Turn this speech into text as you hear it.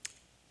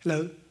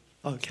Hello?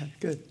 Okay,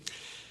 good.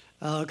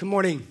 Good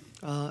morning.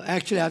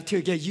 Actually, I have to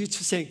get used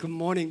to saying good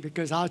morning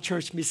because our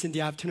church meets in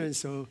the afternoon,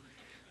 so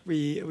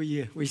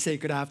we say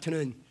good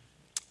afternoon.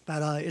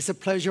 But it's a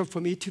pleasure for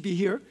me to be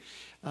here.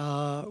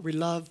 We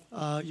love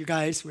you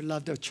guys. We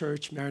love the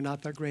church,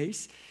 Maranatha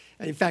Grace.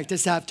 And in fact,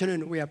 this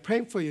afternoon, we are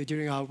praying for you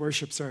during our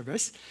worship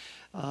service,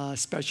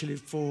 especially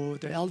for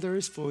the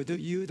elders, for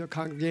you, the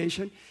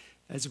congregation,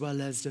 as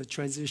well as the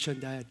transition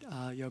that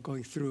you're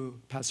going through,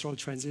 pastoral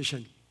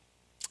transition.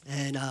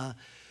 And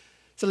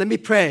so let me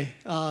pray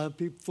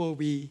before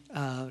we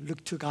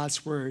look to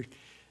God's word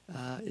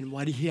and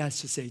what He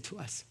has to say to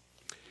us.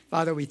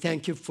 Father, we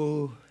thank you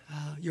for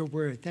your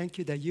word. Thank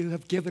you that you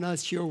have given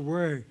us your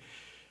word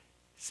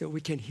so we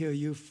can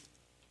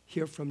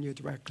hear from you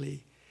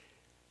directly.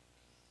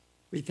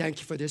 We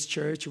thank you for this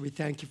church. We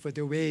thank you for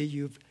the way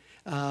you've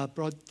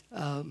brought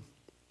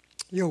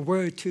your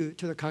word to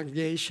the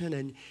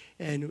congregation.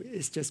 And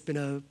it's just been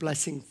a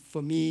blessing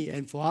for me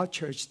and for our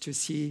church to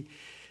see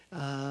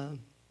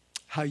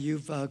how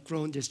you've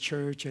grown this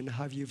church and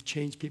how you've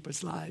changed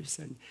people's lives.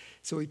 And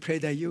so we pray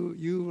that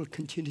you will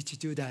continue to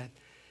do that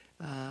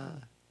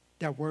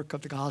work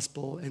of the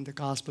gospel and the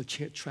gospel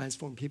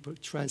transforming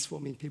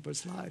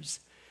people's lives.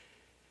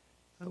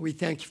 We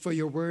thank you for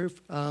your word.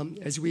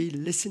 As we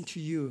listen to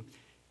you,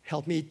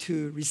 help me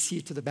to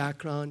receive to the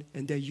background,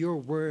 and that your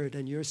word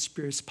and your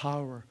Spirit's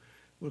power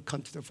will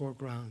come to the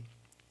foreground.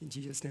 In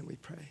Jesus' name we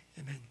pray.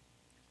 Amen.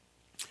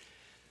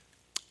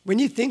 When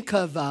you think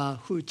of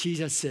who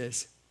Jesus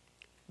is,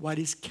 what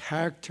his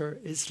character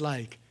is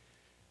like,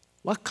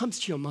 what comes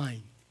to your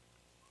mind?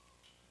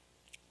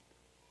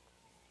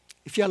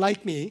 If you're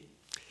like me,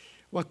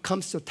 what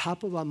comes to the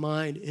top of our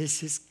mind is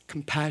his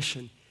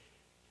compassion,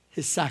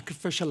 his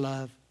sacrificial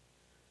love,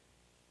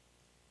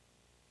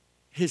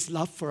 his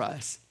love for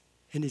us,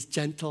 and his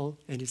gentle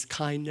and his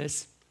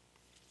kindness,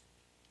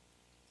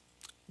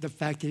 the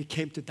fact that he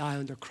came to die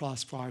on the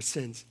cross for our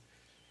sins.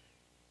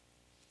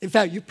 In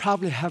fact, you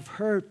probably have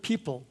heard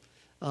people,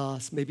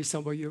 maybe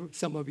some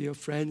of your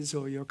friends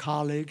or your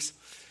colleagues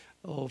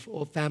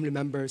or family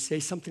members say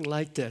something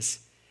like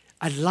this: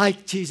 I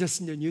like Jesus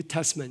in the New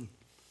Testament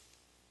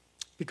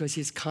because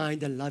he's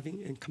kind and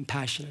loving and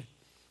compassionate.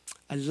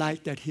 I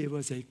like that he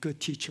was a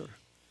good teacher.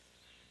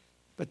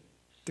 But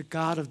the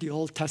God of the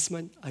Old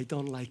Testament, I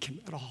don't like him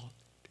at all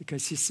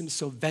because he seems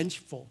so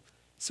vengeful,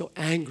 so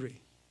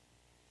angry.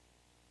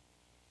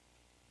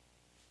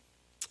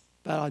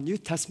 But our New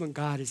Testament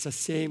God is the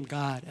same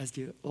God as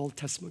the Old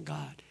Testament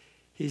God.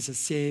 He's the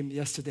same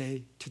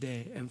yesterday,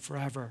 today, and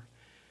forever.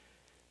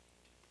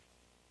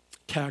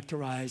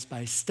 Characterized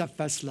by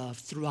steadfast love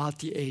throughout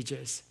the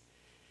ages.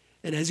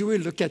 And as we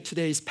look at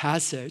today's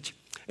passage,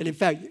 and in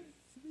fact,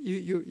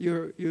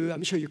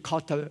 I'm sure you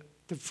caught the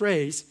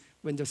phrase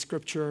when the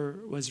scripture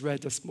was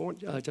read this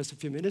morning, just a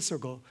few minutes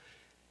ago.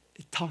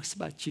 It talks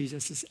about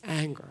Jesus'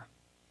 anger.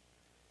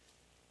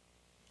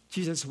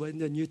 Jesus in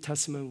the New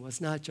Testament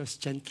was not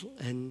just gentle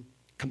and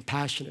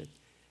compassionate.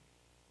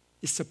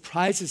 It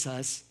surprises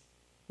us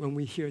when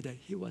we hear that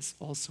he was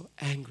also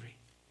angry.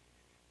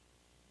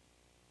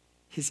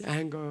 His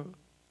anger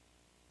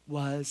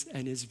was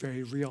and is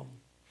very real.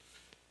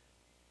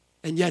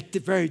 And yet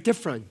very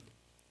different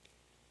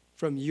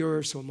from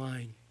yours or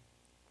mine.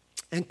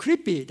 And could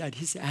it be that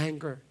his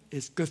anger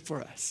is good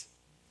for us?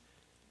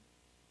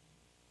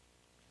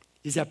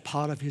 Is that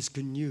part of his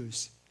good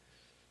news?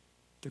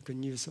 The good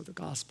news of the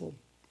gospel.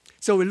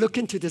 So we look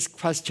into this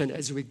question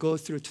as we go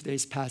through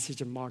today's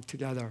passage and Mark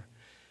together.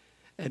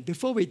 And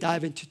before we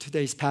dive into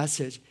today's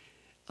passage,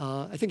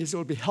 I think it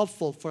will be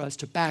helpful for us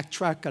to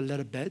backtrack a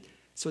little bit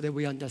so that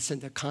we understand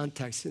the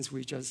context, since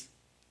we just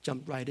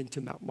jumped right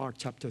into Mark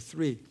chapter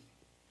 3.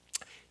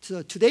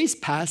 So today's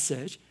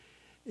passage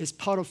is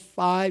part of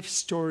 5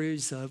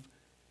 stories of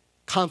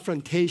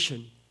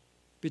confrontation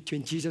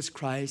between Jesus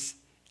Christ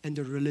and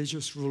the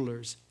religious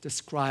rulers, the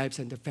scribes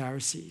and the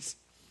Pharisees.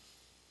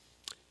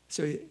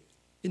 So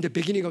in the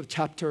beginning of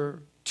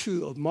chapter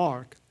 2 of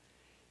Mark,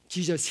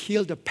 Jesus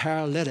healed a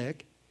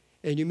paralytic,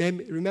 and you may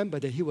remember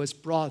that he was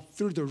brought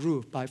through the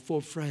roof by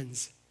 4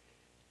 friends.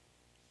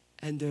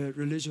 And the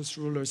religious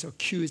rulers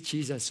accused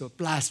Jesus of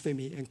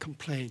blasphemy and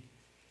complained,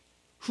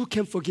 who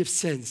can forgive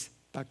sins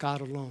but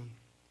God alone?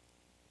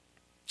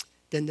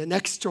 Then the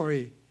next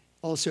story,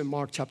 also in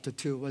Mark chapter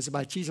 2, was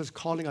about Jesus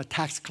calling a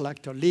tax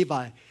collector,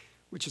 Levi,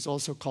 which is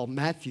also called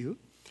Matthew,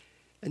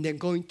 and then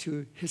going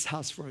to his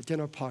house for a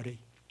dinner party.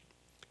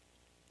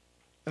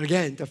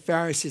 Again, the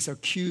Pharisees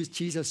accused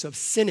Jesus of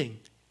sinning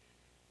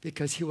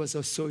because he was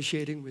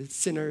associating with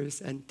sinners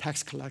and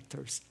tax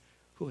collectors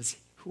who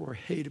were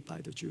hated by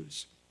the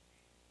Jews.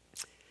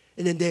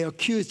 And then they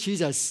accused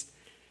Jesus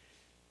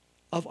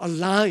of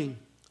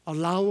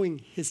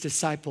allowing his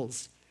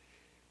disciples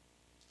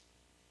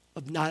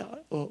of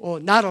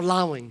not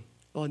allowing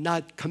or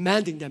not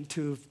commanding them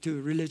to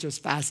do religious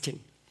fasting,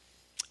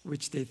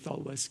 which they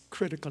thought was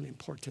critically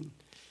important.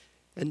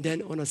 And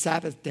then on a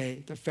Sabbath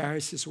day, the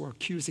Pharisees were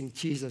accusing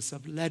Jesus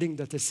of letting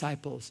the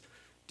disciples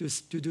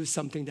to do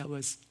something that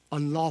was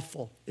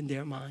unlawful in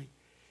their mind,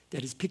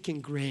 that is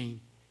picking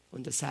grain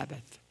on the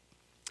Sabbath.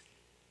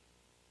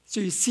 So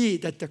you see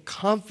that the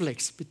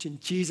conflicts between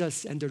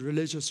Jesus and the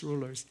religious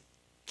rulers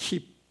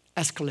keep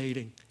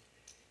escalating,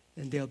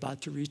 and they're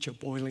about to reach a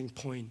boiling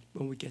point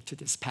when we get to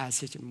this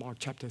passage in Mark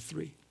chapter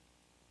 3.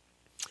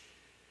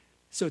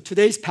 So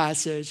today's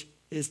passage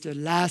is the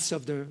last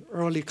of the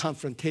early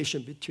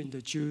confrontation between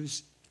the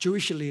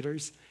Jewish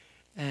leaders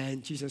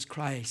and Jesus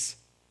Christ.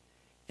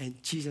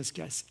 And Jesus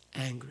gets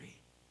angry.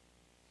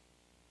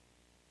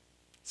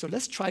 So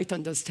let's try to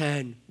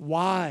understand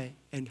why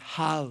and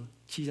how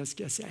Jesus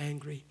gets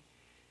angry.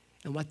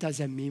 And what does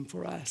that mean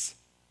for us?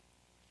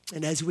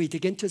 And as we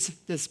dig into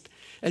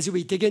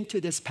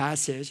this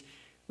passage,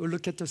 we'll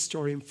look at the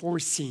story in 4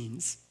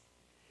 scenes: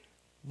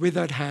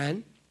 withered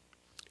hand,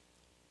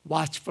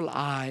 watchful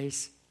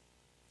eyes,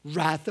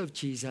 wrath of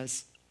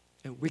Jesus,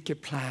 and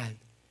wicked plan.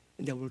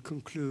 And then we'll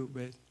conclude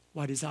with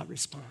what is our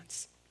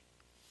response.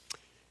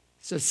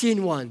 So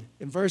scene 1,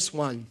 in verse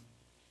 1.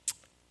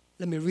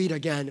 Let me read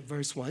again,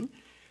 verse 1.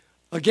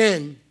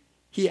 Again,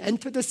 he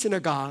entered the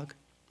synagogue,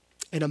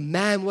 and a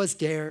man was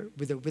there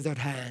with a withered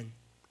hand.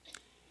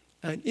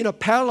 And in a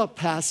parallel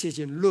passage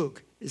in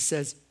Luke, it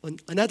says, on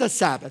another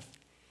Sabbath,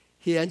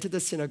 he entered the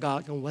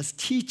synagogue and was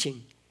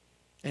teaching,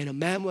 and a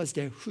man was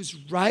there whose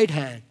right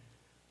hand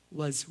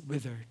was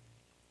withered.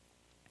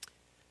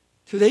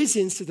 Today's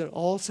incident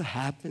also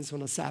happens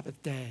on a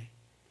Sabbath day,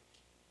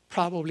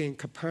 probably in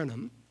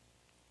Capernaum,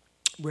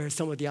 where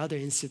some of the other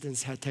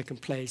incidents had taken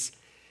place.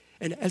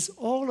 And as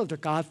all of the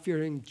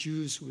God-fearing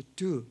Jews would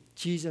do,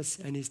 Jesus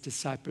and his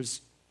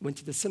disciples went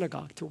to the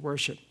synagogue to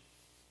worship.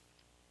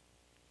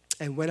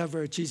 And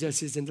whenever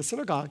Jesus is in the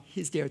synagogue,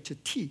 he's there to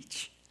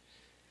teach.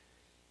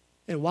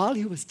 And while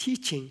he was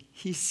teaching,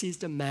 he sees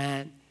the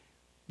man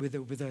with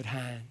a withered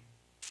hand.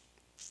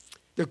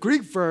 The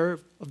Greek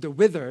verb of the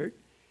withered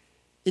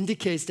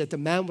indicates that the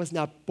man was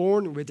not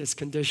born with this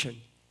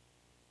condition,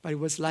 but it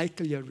was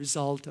likely a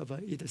result of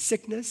either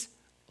sickness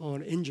or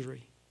an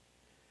injury.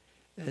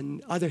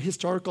 And other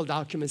historical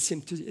documents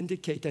seem to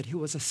indicate that he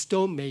was a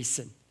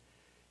stonemason.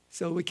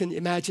 So we can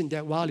imagine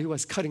that while he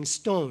was cutting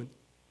stone,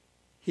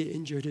 he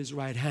injured his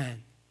right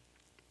hand.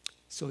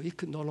 So he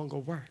could no longer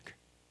work.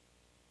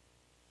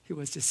 He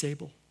was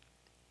disabled.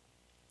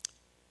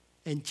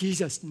 And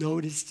Jesus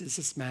notices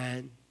this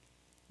man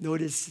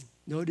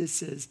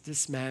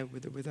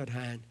with a withered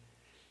hand.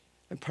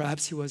 And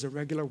perhaps he was a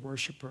regular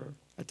worshiper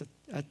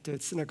at the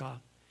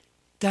synagogue,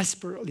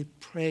 desperately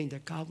praying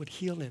that God would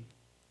heal him.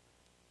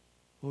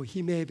 Or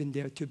he may have been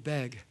there to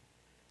beg,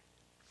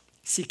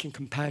 seeking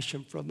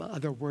compassion from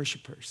other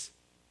worshipers.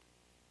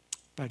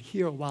 But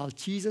here, while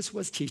Jesus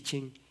was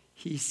teaching,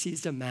 he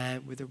sees the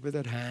man with a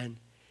withered hand,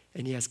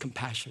 and he has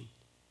compassion.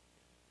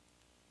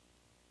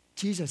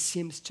 Jesus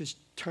seems to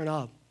turn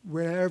up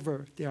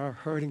wherever there are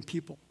hurting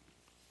people,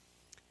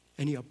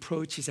 and he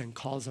approaches and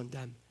calls on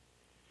them.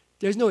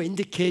 There's no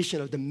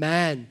indication of the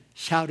man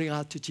shouting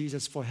out to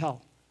Jesus for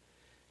help.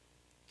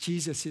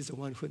 Jesus is the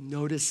one who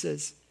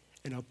notices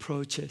and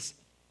approaches.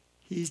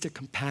 He's the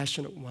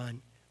compassionate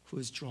one who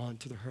is drawn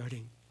to the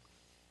hurting.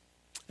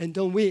 And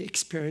don't we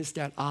experience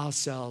that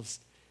ourselves,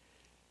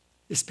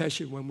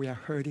 especially when we are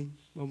hurting,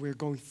 when we're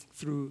going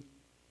through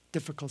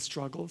difficult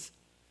struggles,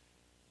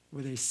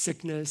 whether it's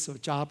sickness or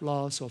job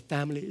loss or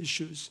family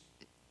issues?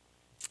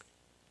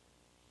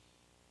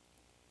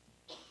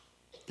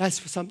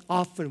 That's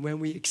often when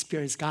we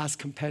experience God's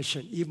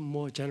compassion even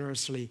more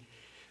generously,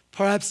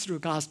 perhaps through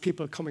God's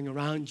people coming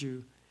around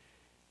you,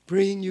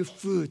 bringing you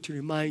food to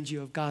remind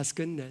you of God's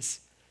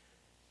goodness.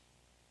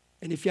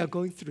 And if you are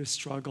going through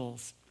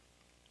struggles,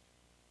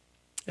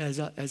 as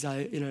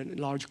I in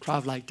a large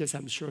crowd like this,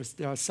 I'm sure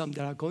there are some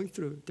that are going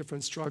through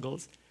different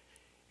struggles.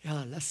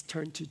 Yeah, let's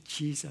turn to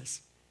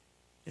Jesus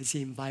as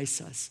he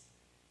invites us.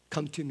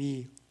 Come to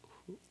me,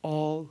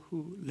 all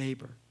who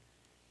labor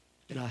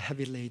and are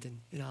heavy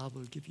laden, and I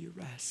will give you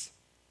rest.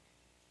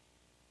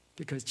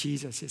 Because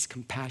Jesus is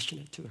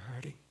compassionate to the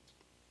hurting.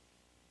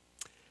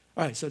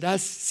 All right, so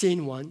that's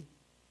scene 1,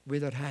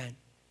 withered hand.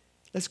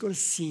 Let's go to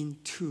scene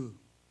 2,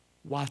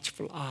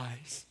 watchful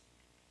eyes.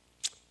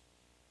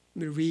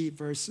 Let me read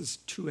verses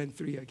 2 and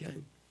 3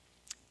 again.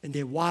 And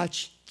they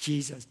watched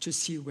Jesus to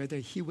see whether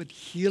he would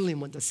heal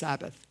him on the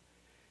Sabbath,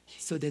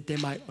 so that they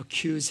might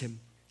accuse him.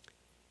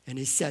 And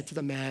he said to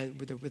the man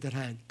with the withered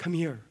hand, "Come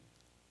here."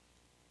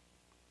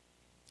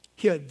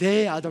 Here,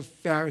 they are the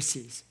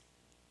Pharisees.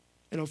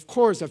 And of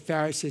course, the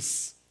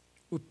Pharisees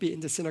would be in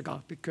the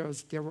synagogue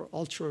because they were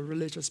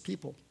ultra-religious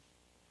people.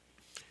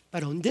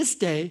 But on this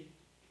day,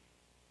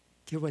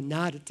 they were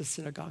not at the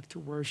synagogue to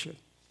worship.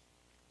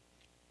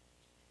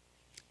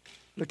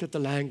 Look at the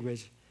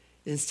language.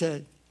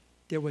 Instead,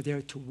 they were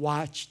there to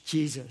watch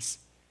Jesus,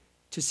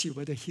 to see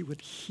whether he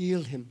would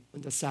heal him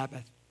on the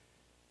Sabbath,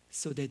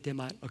 so that they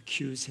might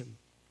accuse him.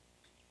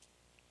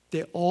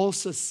 They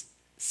also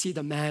see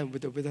the man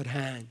with the withered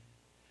hand.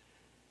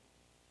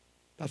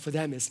 But for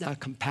them, it's not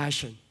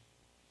compassion.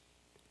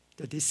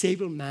 The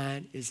disabled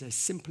man is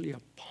simply a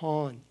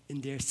pawn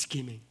in their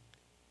scheming.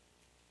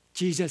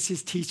 Jesus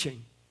is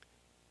teaching,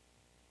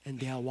 and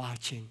they are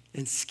watching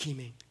and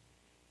scheming.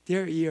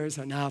 Their ears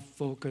are not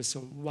focused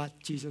on what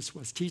Jesus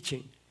was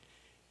teaching.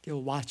 They were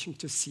watching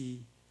to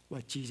see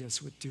what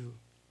Jesus would do.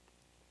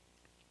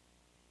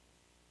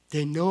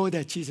 They know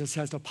that Jesus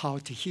has the power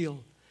to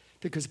heal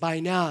because by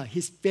now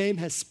his fame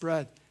has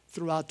spread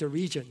throughout the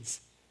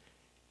regions,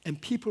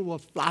 and people were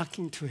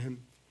flocking to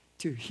him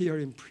to hear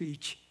him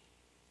preach,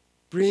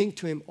 bringing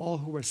to him all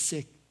who were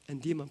sick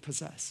and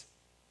demon-possessed.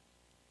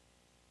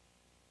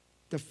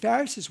 The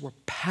Pharisees were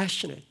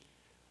passionate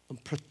on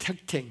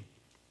protecting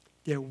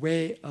their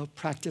way of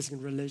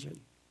practicing religion.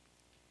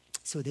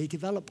 So they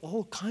developed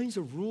all kinds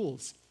of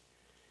rules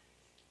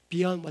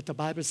beyond what the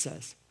Bible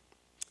says,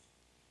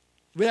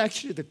 with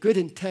actually the good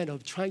intent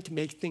of trying to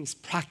make things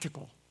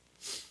practical.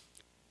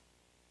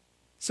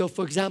 So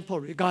for example,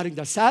 regarding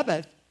the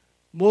Sabbath,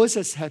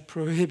 Moses had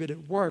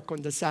prohibited work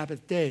on the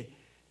Sabbath day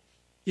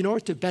in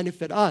order to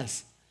benefit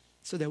us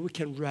so that we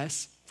can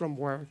rest from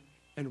work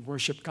and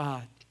worship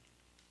God.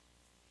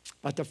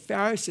 But the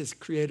Pharisees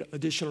created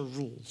additional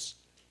rules.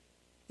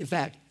 In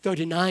fact,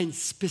 39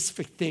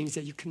 specific things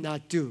that you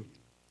cannot do.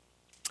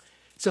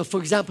 So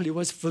for example, it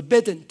was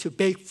forbidden to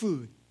bake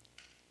food.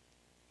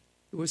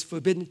 It was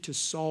forbidden to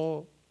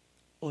sew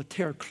or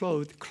tear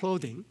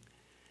clothing,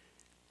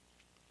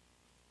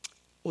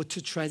 or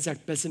to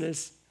transact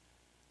business,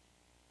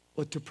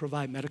 or to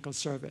provide medical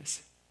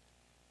service.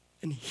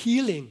 And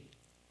healing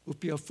would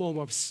be a form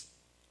of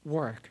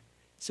work.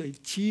 So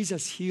if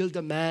Jesus healed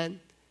a man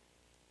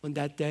on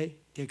that day,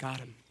 they got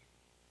him.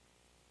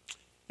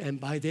 And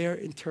by their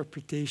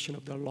interpretation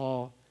of the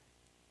law,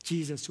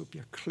 Jesus would be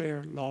a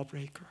clear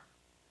lawbreaker.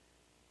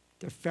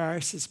 The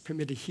Pharisees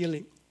permitted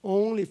healing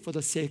only for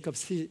the sake of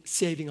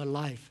saving a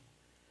life,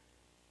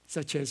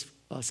 such as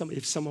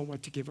if someone were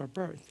to give a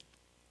birth.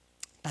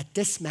 But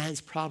this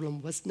man's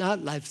problem was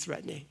not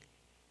life-threatening.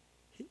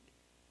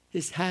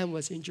 His hand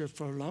was injured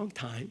for a long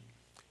time.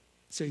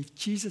 So if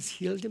Jesus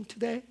healed him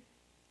today,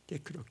 they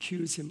could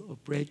accuse him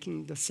of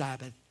breaking the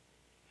Sabbath.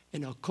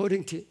 And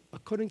according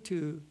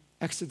to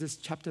Exodus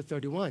chapter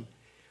 31,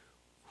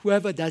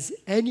 whoever does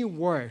any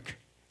work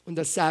on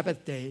the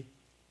Sabbath day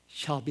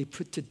shall be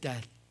put to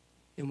death.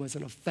 It was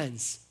an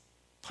offense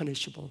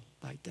punishable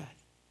by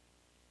death.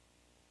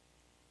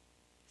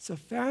 So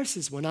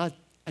Pharisees were not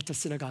at the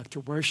synagogue to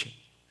worship.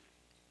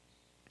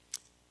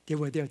 They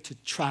were there to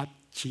trap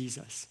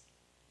Jesus,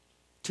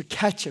 to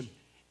catch him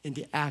in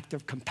the act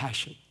of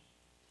compassion,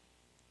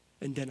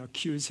 and then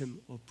accuse him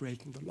of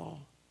breaking the law.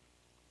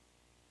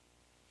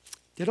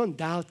 They don't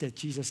doubt that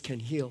Jesus can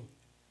heal,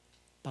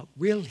 but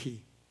will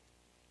he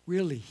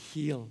really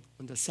heal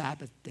on the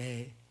Sabbath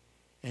day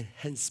and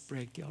hence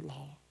break their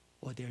law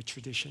or their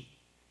tradition?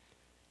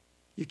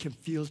 You can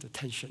feel the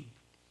tension.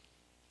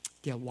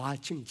 They are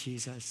watching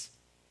Jesus.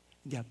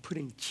 They are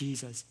putting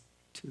Jesus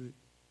to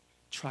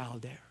trial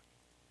there.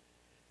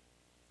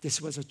 This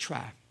was a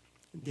trap.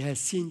 They had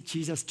seen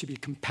Jesus to be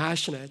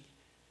compassionate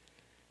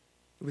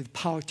with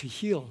power to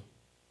heal.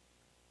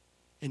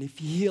 And if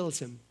he heals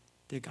him,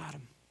 they got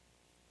him.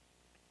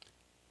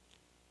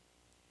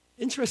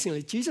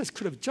 Interestingly, Jesus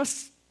could have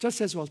just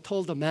as well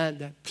told the man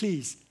that,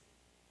 please,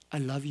 I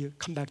love you,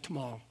 come back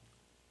tomorrow.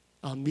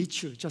 I'll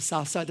meet you just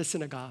outside the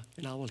synagogue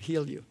and I will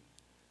heal you.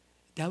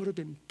 That would have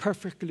been a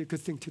perfectly good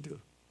thing to do.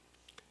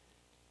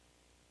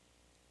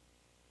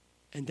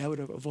 And that would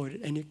have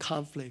avoided any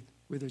conflict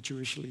with the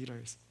Jewish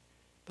leaders.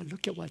 But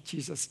look at what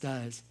Jesus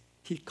does.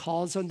 He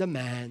calls on the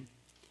man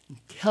and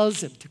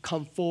tells him to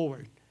come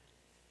forward.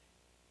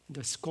 And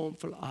the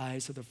scornful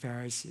eyes of the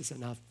Pharisees are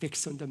now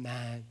fixed on the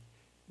man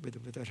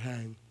with their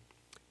hand.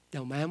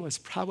 The man was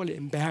probably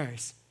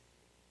embarrassed.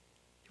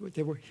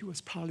 He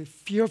was probably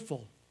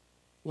fearful,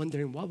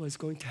 wondering what was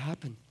going to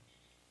happen.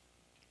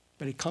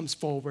 But he comes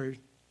forward,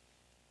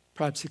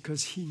 perhaps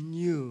because he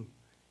knew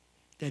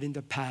that in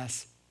the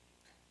past,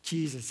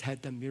 Jesus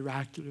had the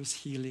miraculous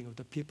healing of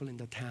the people in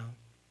the town.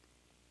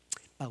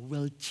 But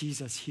will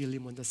Jesus heal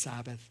him on the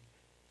Sabbath?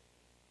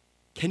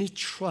 Can he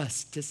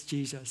trust this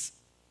Jesus,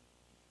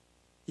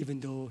 even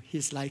though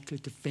he's likely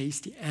to face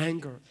the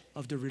anger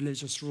of the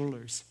religious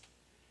rulers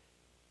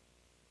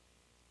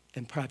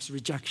and perhaps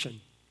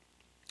rejection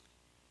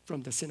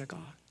from the synagogue?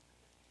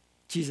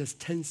 Jesus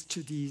tends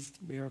to these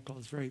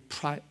miracles very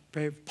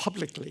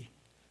publicly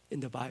in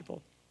the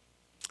Bible.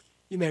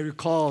 You may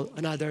recall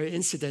another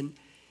incident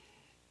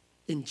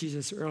in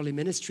Jesus' early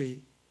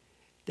ministry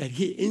that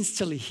he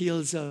instantly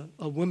heals a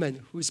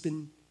woman who's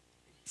been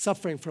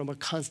suffering from a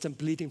constant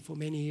bleeding for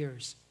many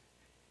years.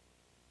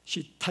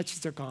 She touches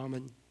the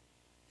garment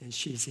and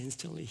she's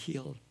instantly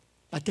healed.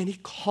 But then he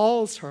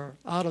calls her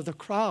out of the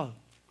crowd.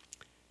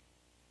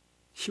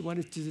 She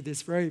wanted to do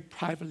this very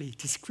privately,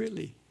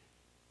 discreetly.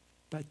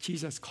 But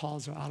Jesus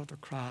calls her out of the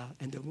crowd,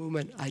 and the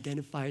woman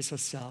identifies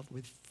herself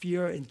with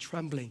fear and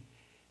trembling.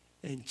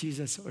 And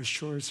Jesus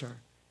assures her,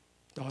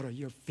 daughter,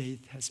 your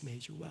faith has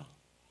made you well.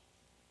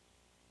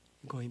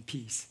 Go in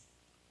peace.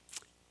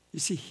 You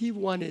see, he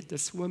wanted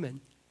this woman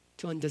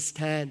to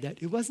understand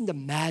that it wasn't the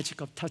magic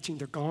of touching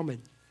the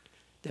garment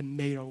that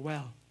made her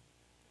well,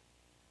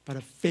 but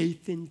a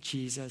faith in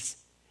Jesus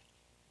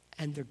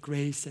and the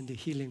grace and the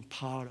healing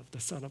power of the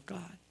Son of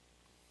God.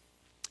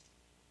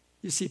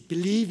 You see,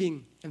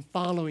 believing and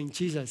following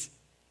Jesus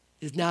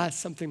is not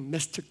something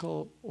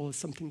mystical or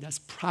something that's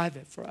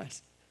private for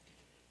us,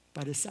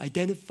 but it's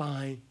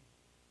identifying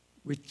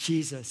with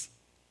Jesus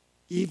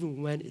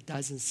even when it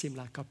doesn't seem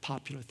like a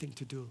popular thing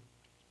to do.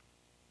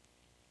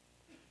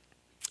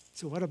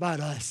 So what about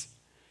us?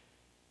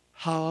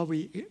 How are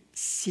we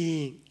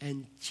seeing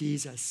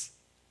Jesus?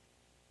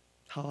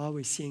 How are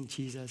we seeing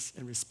Jesus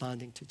and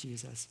responding to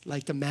Jesus?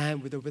 Like the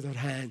man with the withered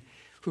hand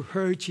who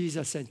heard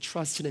Jesus and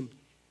trusted him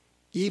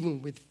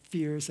even with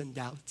fears and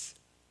doubts.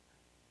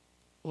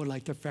 Or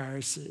like the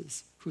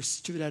Pharisees who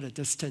stood at a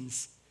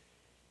distance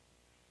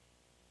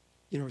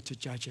in order to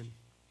judge him.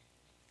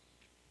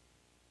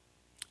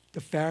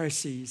 The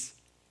Pharisees,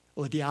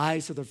 or the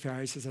eyes of the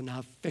Pharisees, are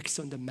now fixed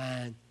on the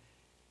man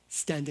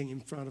standing in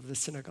front of the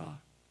synagogue.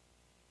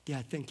 They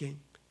are thinking,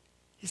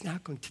 he's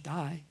not going to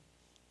die.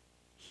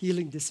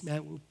 Healing this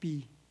man will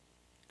be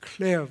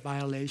clear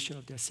violation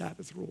of their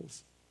Sabbath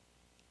rules.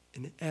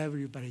 And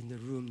everybody in the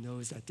room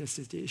knows that this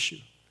is the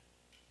issue.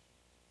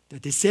 The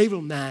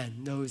disabled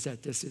man knows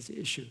that this is the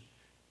issue.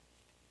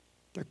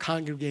 The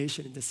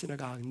congregation in the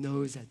synagogue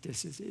knows that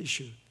this is the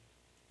issue.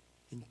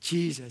 And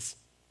Jesus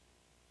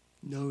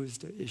knows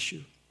the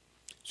issue.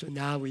 So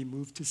now we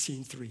move to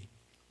scene 3,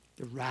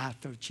 the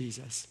wrath of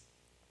Jesus.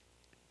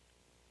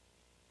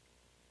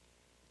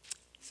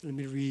 So let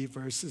me read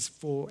verses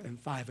 4 and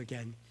 5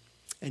 again.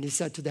 And he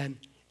said to them,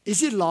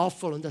 is it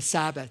lawful on the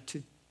Sabbath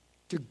to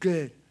do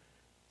good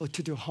or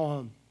to do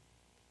harm,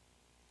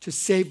 to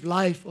save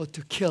life or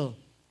to kill?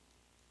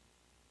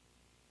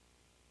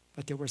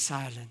 But they were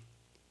silent.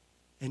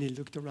 And he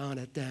looked around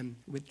at them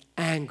with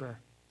anger,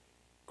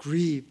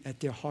 grieved at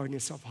their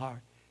hardness of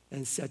heart,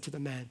 and said to the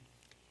man,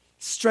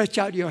 stretch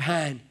out your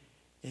hand.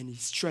 And he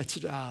stretched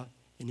it out,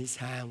 and his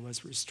hand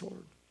was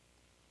restored.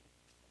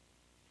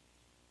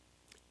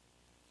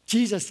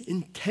 Jesus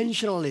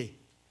intentionally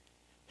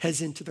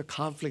heads into the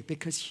conflict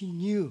because he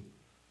knew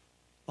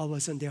what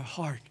was on their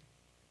heart.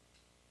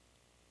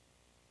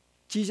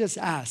 Jesus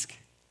asked,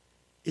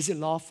 is it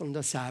lawful on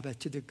the Sabbath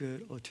to do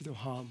good or to do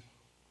harm,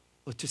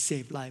 or to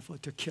save life or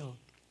to kill?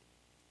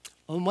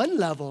 On one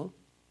level,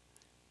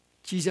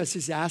 Jesus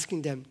is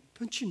asking them,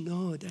 don't you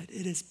know that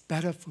it is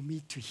better for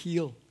me to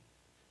heal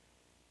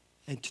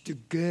and to do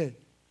good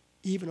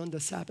even on the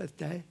Sabbath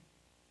day?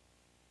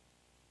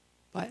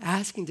 By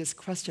asking this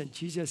question,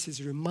 Jesus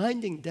is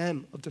reminding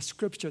them of the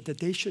scripture that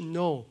they should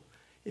know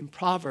in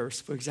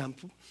Proverbs, for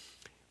example,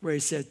 where he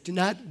said, do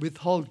not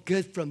withhold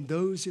good from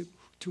those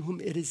to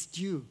whom it is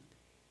due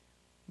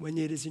when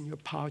it is in your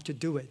power to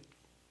do it.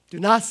 Do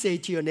not say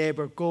to your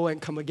neighbor, go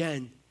and come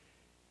again,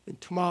 and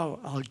tomorrow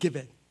I'll give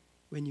it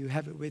when you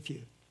have it with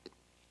you.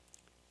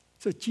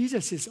 So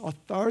Jesus is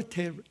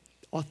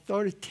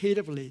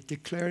authoritatively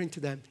declaring to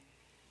them,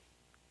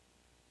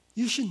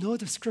 you should know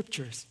the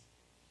scriptures.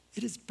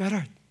 It is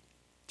better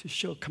to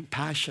show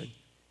compassion,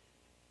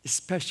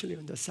 especially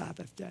on the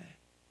Sabbath day.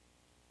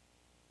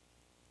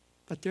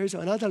 But there's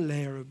another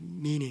layer of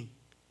meaning,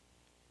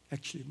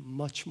 actually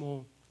much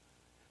more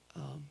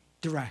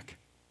direct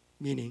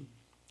meaning,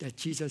 that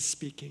Jesus is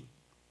speaking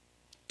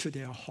to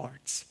their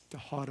hearts, the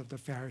heart of the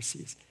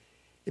Pharisees.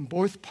 In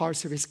both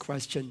parts of his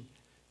question,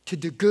 to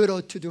do good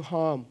or to do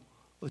harm,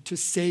 or to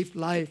save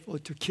life or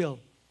to kill,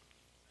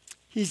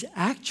 he's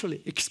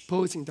actually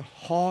exposing the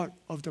heart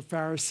of the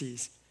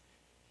Pharisees.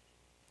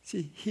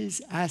 See,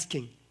 he's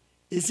asking,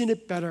 isn't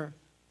it better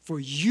for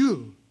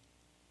you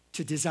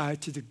to desire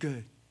to do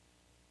good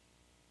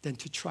than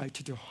to try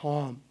to do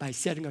harm by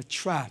setting a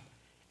trap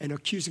and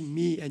accusing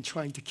me and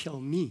trying to kill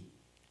me?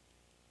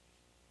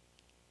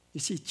 You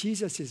see,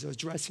 Jesus is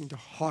addressing the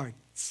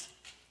hearts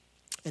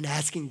and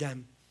asking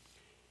them,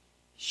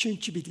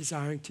 shouldn't you be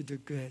desiring to do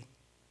good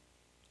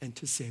and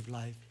to save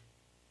life?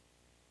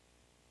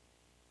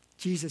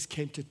 Jesus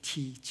came to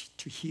teach,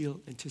 to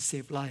heal, and to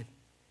save life.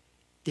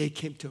 They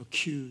came to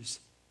accuse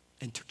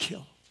and to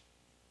kill.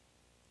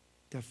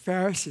 The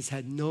Pharisees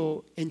had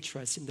no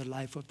interest in the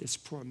life of this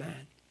poor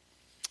man.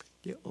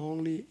 Their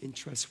only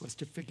interest was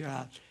to figure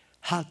out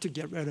how to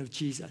get rid of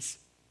Jesus,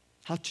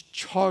 how to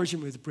charge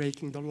him with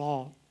breaking the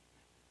law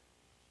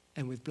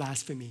and with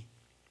blasphemy,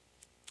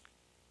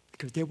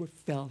 because they were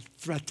felt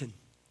threatened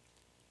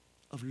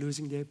of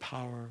losing their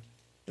power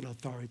and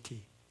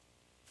authority.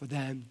 For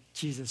them,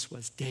 Jesus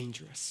was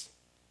dangerous.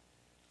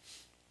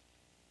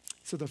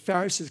 So the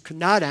Pharisees could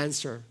not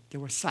answer. They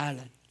were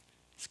silent,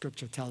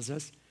 Scripture tells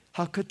us.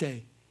 How could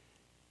they?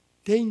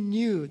 They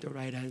knew the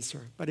right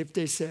answer. But if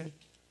they said,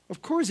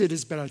 of course it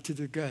is better to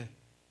do good,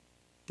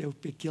 they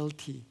would be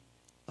guilty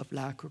of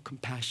lack of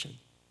compassion.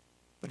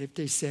 But if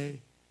they say,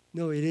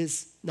 no, it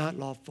is not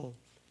lawful,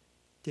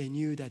 they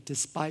knew that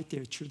despite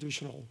their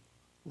traditional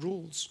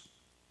rules,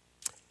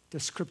 the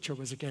Scripture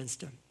was against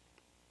them.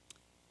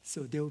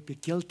 So they would be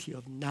guilty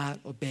of not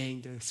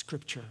obeying the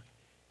Scripture,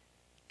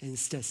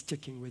 instead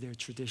sticking with their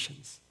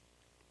traditions.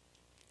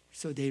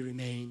 So they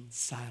remained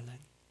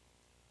silent.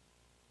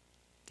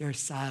 Their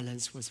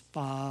silence was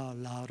far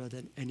louder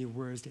than any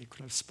words they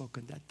could have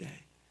spoken that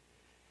day.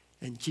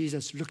 And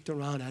Jesus looked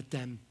around at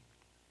them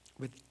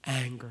with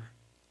anger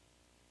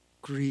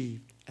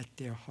grieved at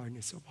their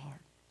hardness of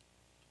heart.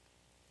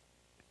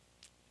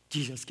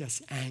 Jesus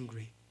gets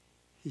angry.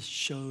 He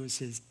shows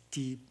his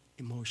deep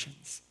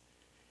emotions.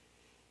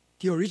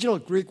 The original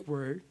Greek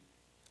word,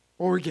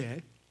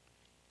 orge,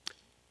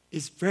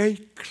 is very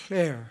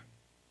clear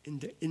in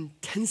the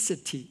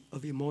intensity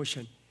of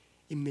emotion.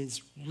 It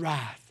means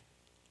wrath,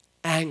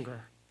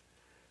 anger,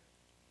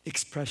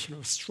 expression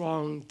of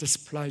strong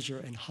displeasure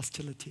and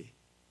hostility.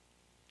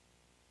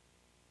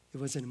 It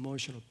was an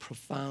emotion of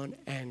profound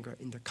anger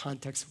in the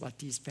context of what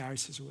these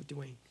Pharisees were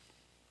doing.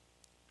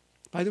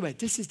 By the way,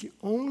 this is the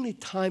only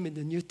time in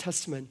the New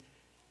Testament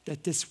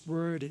that this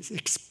word is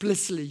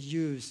explicitly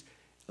used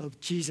of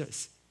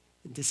Jesus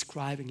in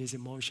describing his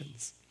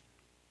emotions.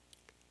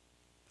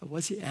 But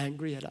was he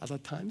angry at other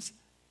times?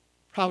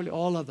 Probably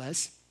all of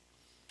us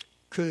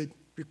could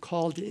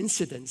recall the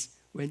incidents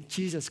when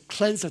Jesus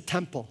cleansed the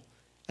temple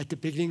at the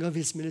beginning of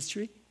his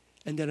ministry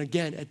and then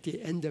again at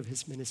the end of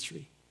his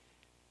ministry.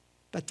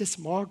 But this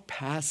Mark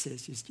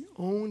passage is the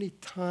only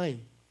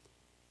time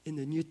in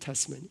the New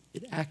Testament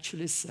it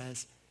actually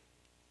says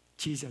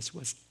Jesus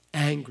was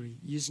angry,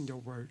 using the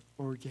word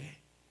orge.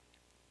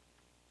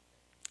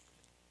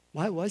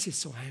 Why was he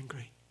so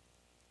angry?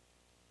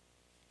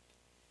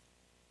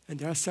 And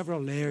there are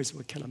several layers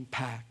we can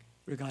unpack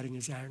regarding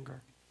his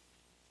anger.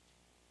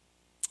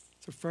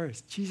 So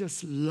first,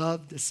 Jesus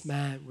loved this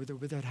man with a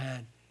withered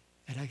hand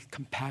and had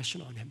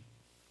compassion on him.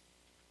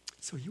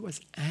 So he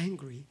was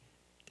angry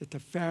that the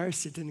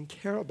Pharisees didn't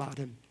care about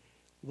him,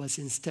 was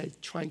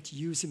instead trying to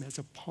use him as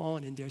a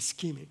pawn in their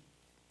scheming.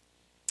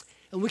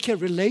 And we can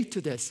relate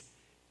to this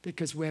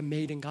because we're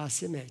made in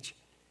God's image.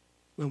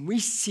 When we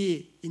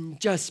see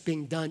injustice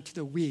being done to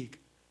the weak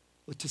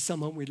or to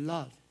someone we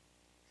love,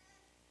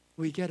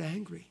 we get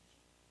angry.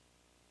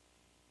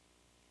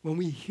 When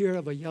we hear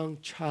of a young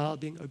child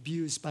being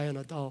abused by an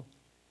adult,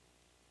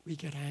 we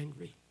get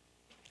angry.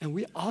 And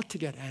we ought to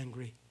get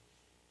angry.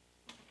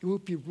 It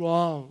would be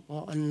wrong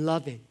or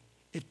unloving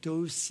if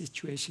those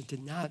situations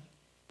did not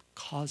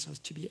cause us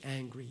to be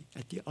angry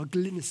at the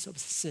ugliness of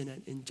sin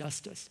and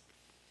injustice.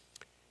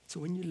 So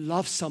when you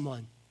love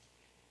someone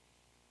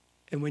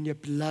and when your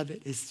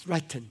beloved is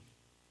threatened,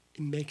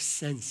 it makes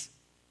sense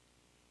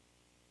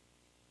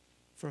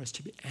for us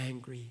to be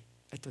angry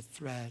at the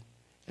threat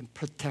and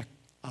protect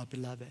our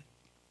beloved.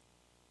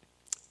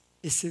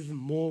 It's even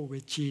more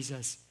with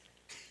Jesus,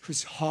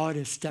 whose heart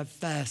is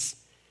steadfast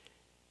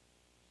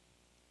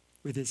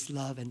with his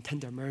love and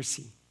tender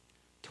mercy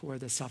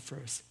toward the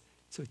sufferers.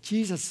 So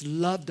Jesus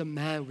loved the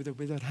man with a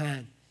withered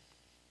hand.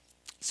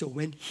 So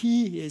when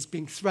he is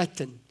being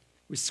threatened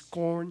with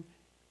scorn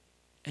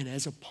and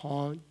as a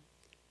pawn,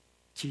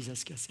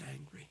 Jesus gets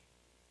angry.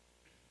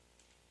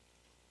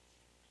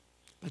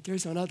 But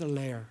there's another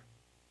layer.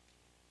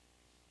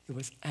 It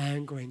was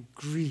anger and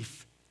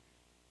grief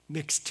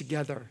mixed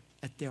together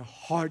at their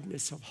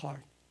hardness of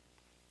heart,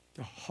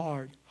 the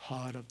hard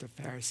heart of the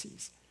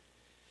Pharisees.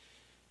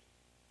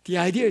 The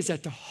idea is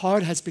that the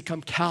heart has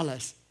become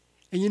callous.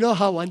 And you know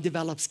how one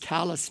develops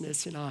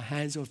callousness in our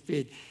hands or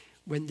feet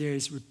when there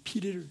is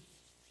repeated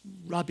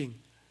rubbing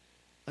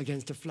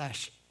against the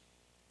flesh.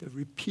 The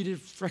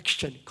repeated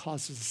friction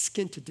causes the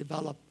skin to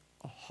develop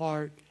a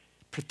hard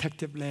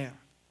protective layer.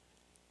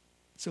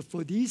 So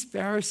for these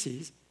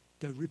Pharisees,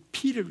 the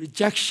repeated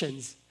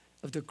rejections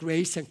of the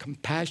grace and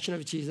compassion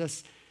of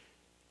Jesus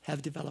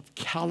have developed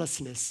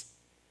callousness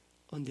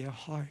on their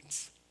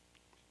hearts.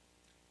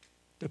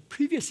 The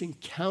previous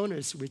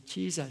encounters with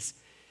Jesus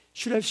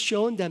should have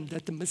shown them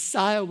that the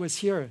Messiah was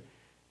here,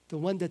 the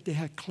one that they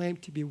had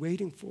claimed to be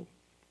waiting for.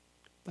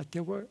 But they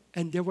were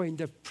in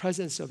the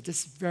presence of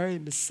this very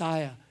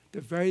Messiah,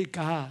 the very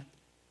God,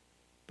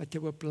 but they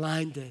were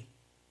blinded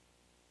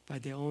by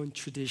their own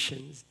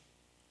traditions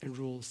and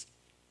rules.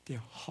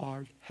 Their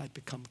heart had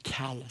become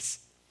callous.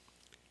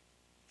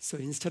 So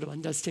instead of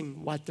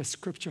understanding what the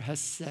scripture has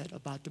said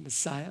about the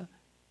Messiah,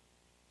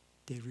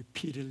 they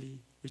repeatedly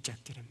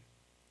rejected him.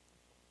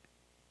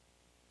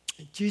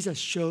 And Jesus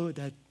showed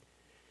that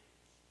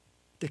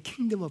the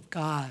kingdom of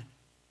God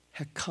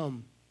had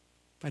come,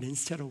 but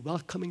instead of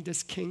welcoming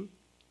this king,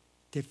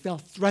 they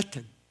felt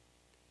threatened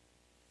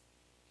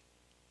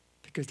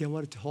because they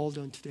wanted to hold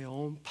on to their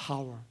own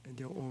power and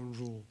their own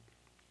rule.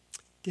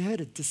 They had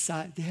to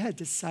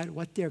decide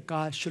what their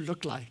God should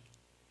look like.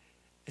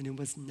 And it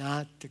was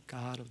not the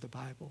God of the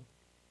Bible,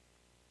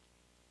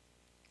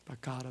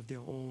 but God of their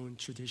own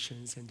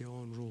traditions and their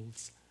own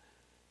rules.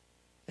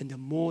 And the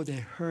more they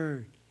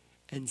heard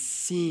and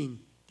seen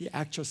the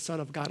actual Son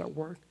of God at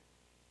work,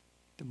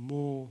 the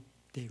more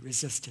they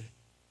resisted.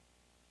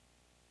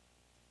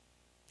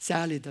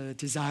 Sadly, the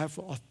desire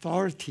for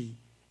authority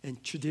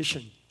and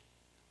tradition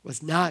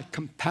was not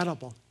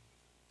compatible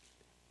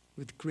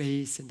with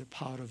grace and the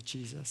power of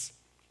Jesus.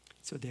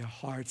 So their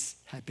hearts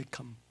had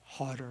become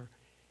harder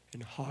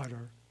and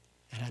harder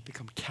and had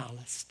become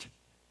calloused.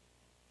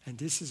 And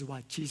this is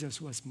what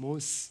Jesus was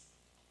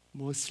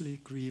mostly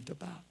grieved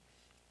about.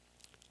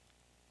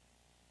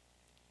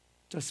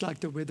 Just like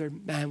the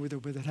withered man with the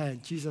withered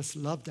hand, Jesus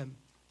loved them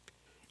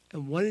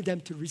and wanted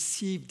them to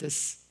receive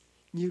this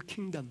new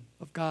kingdom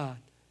of God,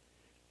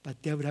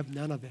 but they would have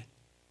none of it.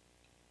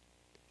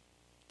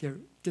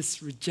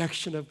 This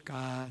rejection of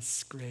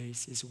God's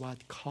grace is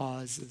what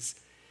causes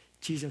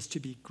Jesus to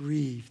be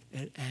grieved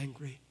and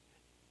angry.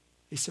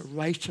 It's a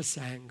righteous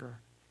anger,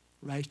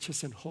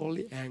 righteous and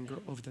holy anger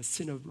over the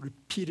sin of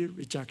repeated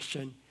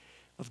rejection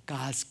of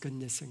God's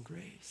goodness and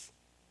grace.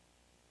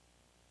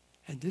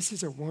 And this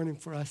is a warning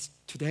for us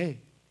today.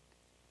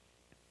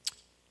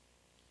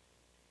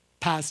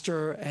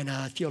 Pastor and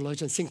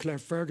theologian Sinclair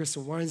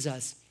Ferguson warns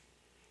us,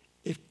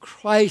 if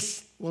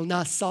Christ will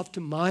not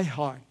soften my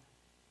heart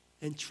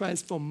and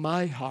transform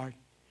my heart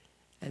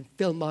and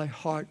fill my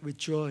heart with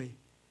joy,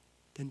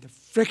 then the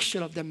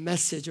friction of the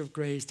message of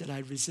grace that I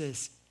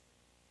resist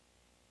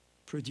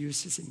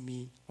produces in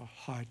me a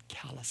heart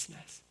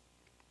callousness.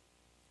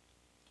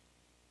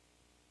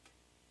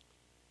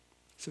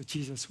 So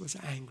Jesus was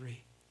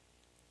angry.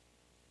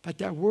 But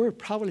that word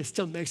probably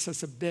still makes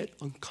us a bit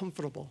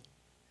uncomfortable.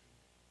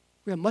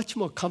 We are much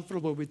more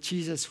comfortable with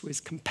Jesus, who is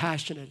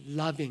compassionate,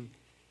 loving,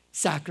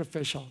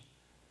 sacrificial.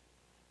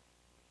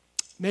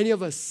 Many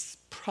of us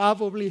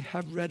probably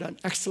have read an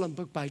excellent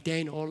book by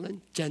Dane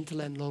Ortlund,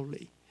 Gentle and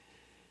Lowly.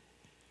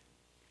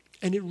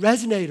 And it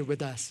resonated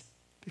with us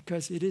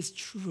because it is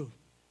true.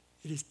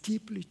 It is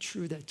deeply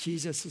true that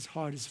Jesus'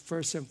 heart is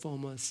first and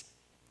foremost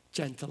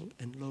gentle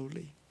and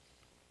lowly.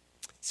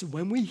 So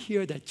when we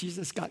hear that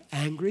Jesus got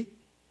angry,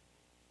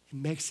 it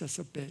makes us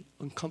a bit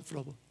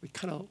uncomfortable. We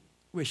kind of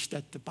wish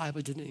that the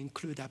Bible didn't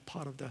include that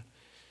part of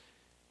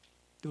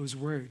those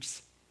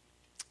words.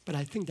 But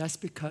I think that's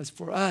because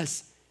for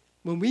us,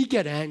 when we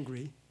get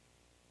angry,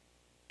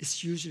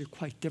 it's usually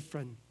quite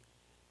different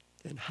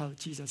than how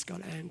Jesus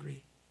got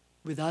angry.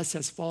 With us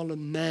as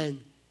fallen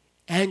men,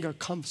 anger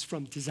comes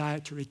from desire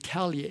to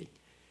retaliate,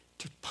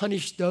 to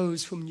punish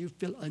those whom you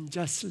feel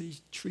unjustly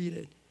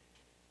treated.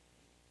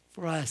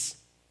 For us,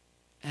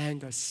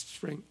 anger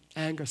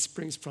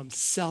springs from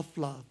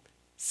self-love,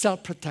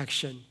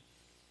 self-protection,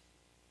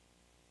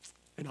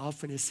 and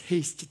often it's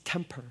hasty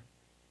temper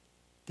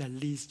that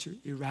leads to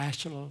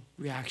irrational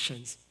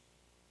reactions.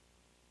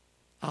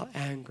 Our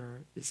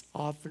anger is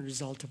often a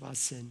result of our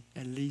sin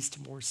and leads to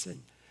more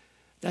sin.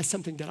 That's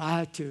something that I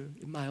had to,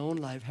 in my own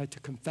life, had to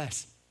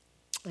confess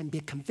and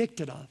be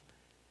convicted of.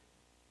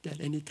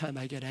 That anytime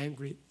I get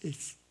angry, it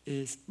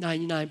is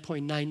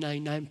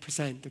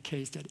 99.999% the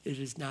case that it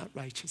is not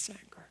righteous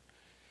anger.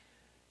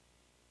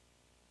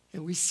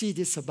 And we see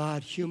this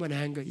about human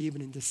anger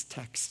even in this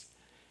text.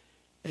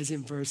 As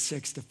in verse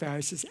 6, the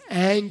Pharisees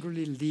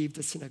angrily leave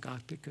the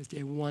synagogue because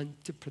they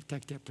want to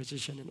protect their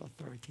position and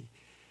authority.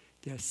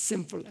 Their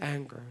sinful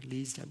anger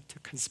leads them to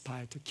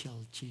conspire to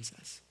kill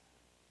Jesus.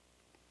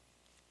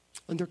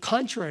 On the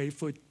contrary,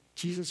 for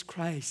Jesus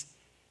Christ,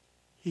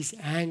 his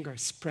anger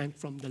sprang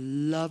from the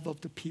love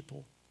of the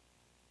people.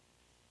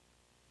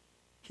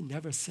 He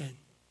never sinned.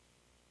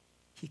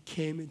 He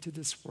came into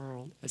this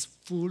world as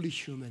fully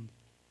human.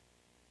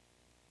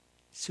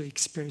 So he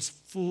experienced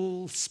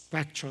full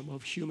spectrum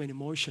of human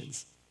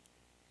emotions,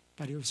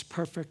 but he was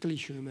perfectly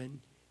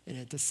human and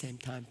at the same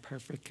time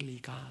perfectly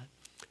God.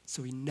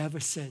 So he never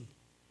sinned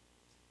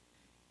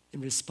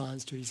in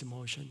response to his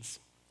emotions.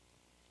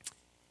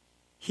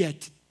 He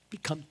had to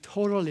become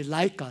totally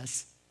like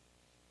us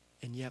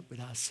and yet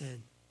without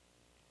sin.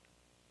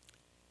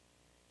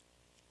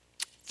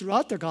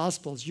 Throughout the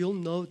Gospels, you'll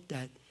note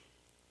that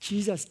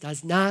Jesus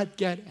does not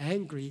get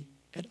angry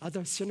at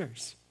other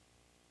sinners.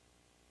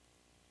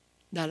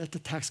 Not at the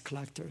tax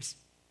collectors,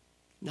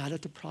 not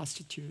at the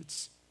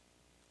prostitutes,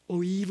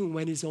 or even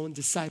when his own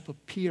disciple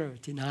Peter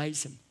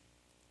denies him.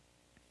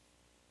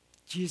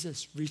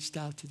 Jesus reached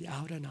out to the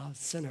out-and-out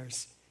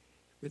sinners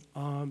with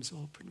arms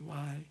open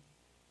wide.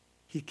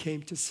 He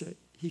came to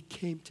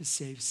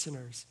save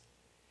sinners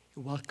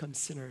and welcome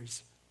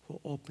sinners who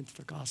are open to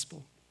the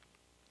gospel.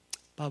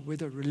 But with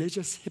the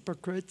religious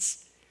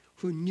hypocrites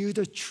who knew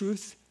the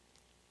truth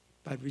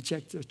but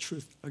rejected the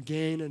truth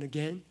again and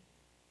again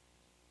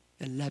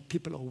and led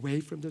people away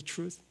from the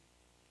truth,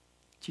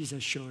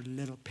 Jesus showed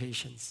little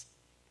patience.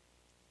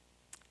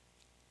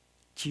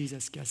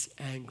 Jesus gets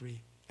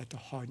angry at the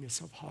hardness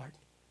of heart.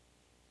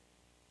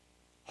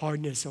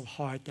 Hardness of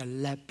heart that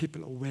led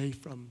people away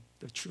from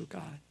the true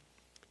God.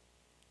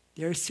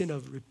 Their sin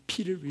of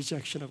repeated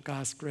rejection of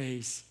God's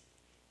grace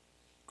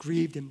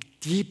grieved him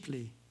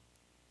deeply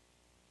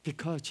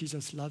because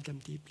Jesus loved them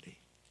deeply.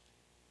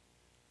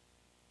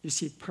 You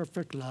see,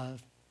 perfect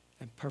love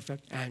and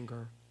perfect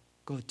anger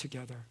go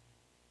together.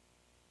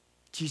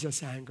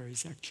 Jesus' anger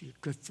is actually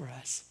good for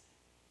us.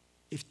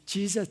 If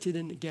Jesus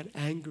didn't get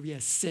angry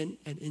at sin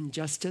and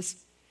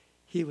injustice,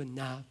 he would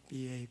not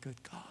be a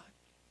good God.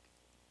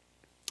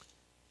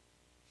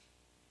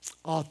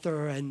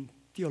 Author and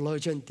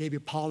theologian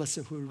David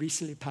Paulison, who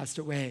recently passed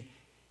away,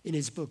 in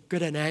his book,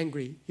 Good and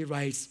Angry, he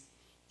writes,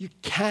 you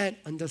can't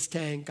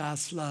understand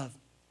God's love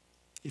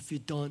if you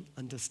don't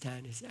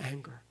understand his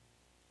anger.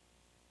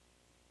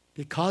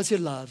 Because he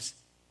loves,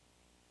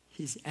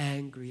 he's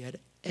angry at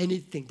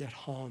anything that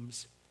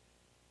harms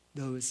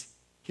those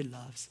he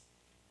loves,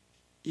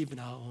 even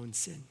our own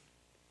sin.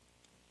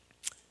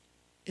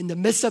 in the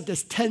midst of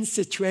this tense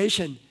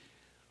situation,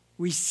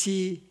 we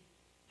see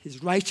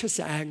his righteous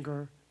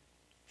anger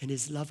and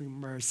his loving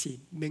mercy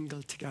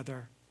mingled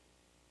together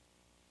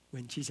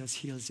when Jesus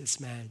heals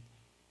this man.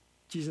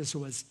 Jesus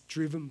was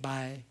driven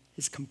by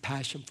his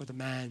compassion for the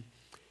man.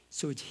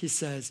 So he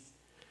says,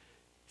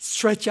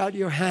 stretch out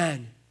your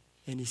hand.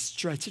 And he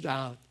stretched it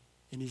out,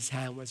 and his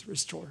hand was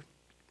restored.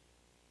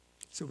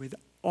 So with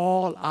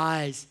all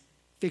eyes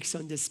fixed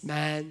on this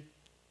man,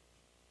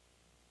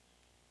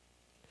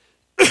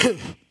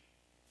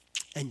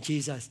 and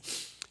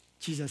Jesus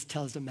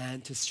tells the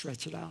man to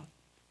stretch it out,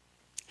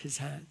 his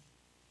hand.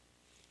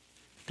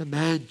 The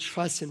man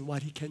trusts in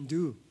what he can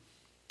do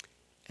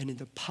and in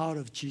the power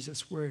of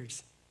Jesus'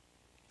 words.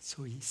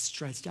 So he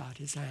stretched out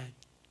his hand,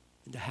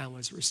 and the hand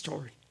was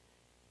restored.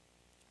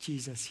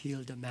 Jesus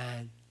healed the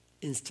man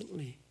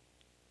instantly.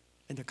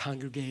 And the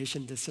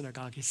congregation, the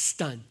synagogue, is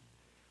stunned,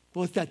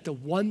 both at the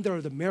wonder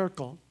of the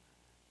miracle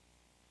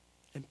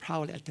and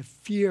probably at the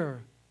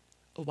fear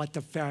of what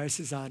the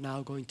Pharisees are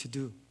now going to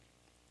do.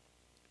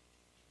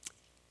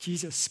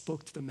 Jesus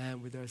spoke to the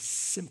man with a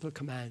simple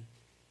command,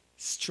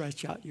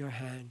 stretch out your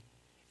hand.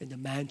 And the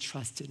man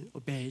trusted and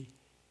obeyed,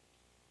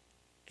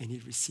 and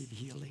he received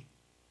healing.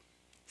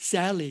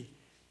 Sadly,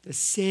 the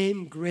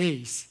same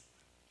grace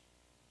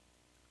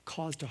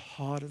caused the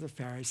heart of the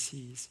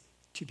Pharisees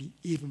to be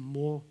even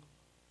more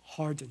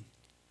hardened.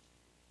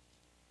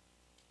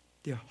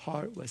 Their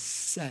heart was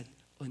set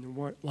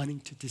on wanting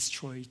to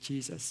destroy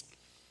Jesus.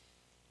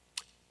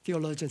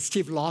 Theologian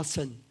Steve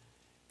Lawson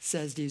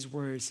says these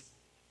words,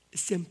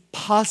 it's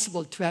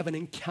impossible to have an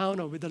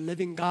encounter with the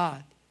living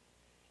God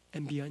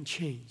and be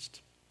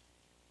unchanged.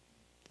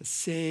 The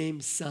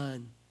same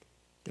sun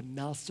that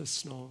melts the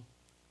snow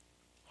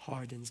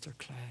hardens the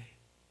clay.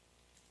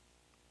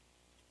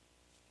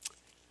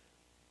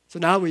 So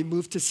now we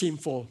move to scene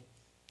 4,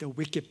 the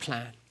wicked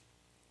plan.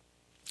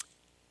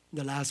 In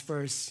the last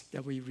verse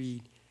that we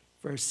read,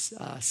 verse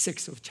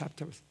 6 of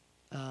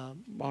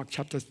Mark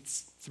chapter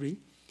 3,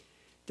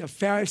 the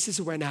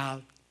Pharisees went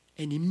out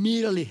and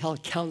immediately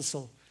held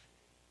counsel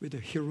with the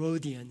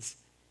Herodians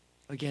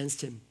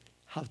against him,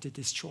 how to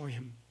destroy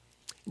him.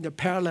 In the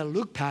parallel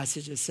Luke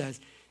passage, it says,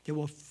 they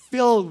were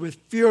filled with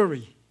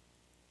fury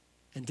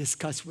and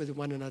discussed with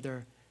one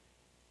another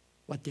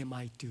what they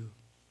might do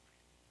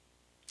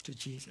to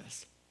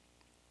Jesus.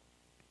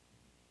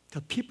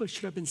 The people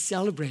should have been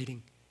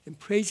celebrating and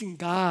praising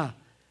God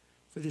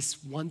for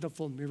this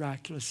wonderful,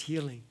 miraculous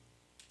healing.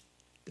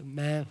 The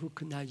man who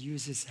could not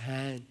use his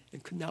hand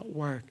and could not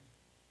work,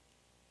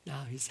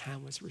 now his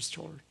hand was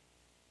restored.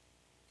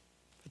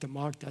 But the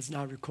Mark does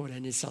not record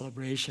any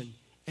celebration.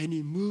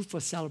 Any move for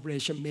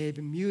celebration may have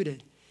been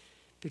muted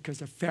because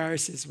the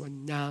Pharisees were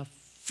now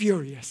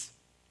furious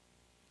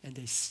and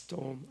they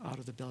stormed out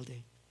of the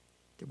building.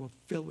 They were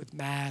filled with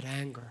mad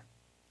anger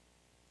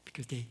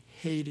because they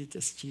hated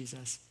this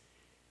Jesus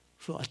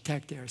who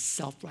attacked their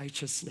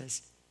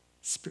self-righteousness,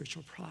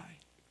 spiritual pride.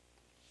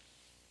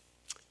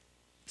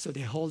 So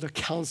they hold a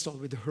council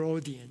with the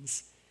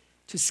Herodians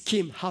to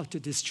scheme how to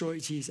destroy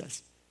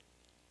Jesus.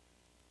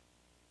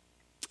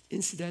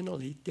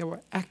 Incidentally, they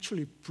were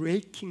actually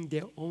breaking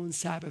their own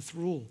Sabbath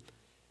rule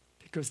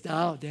because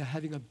now they're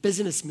having a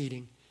business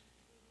meeting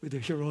with the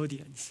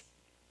Herodians.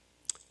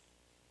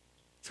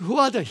 So who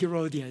are the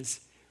Herodians?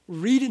 We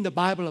read in the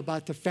Bible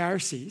about the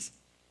Pharisees,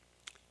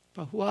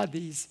 but who are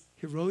these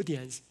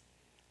Herodians?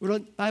 The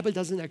Bible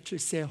doesn't actually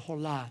say a whole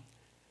lot,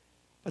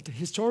 but the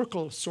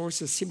historical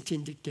sources seem to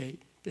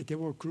indicate that they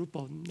were a group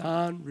of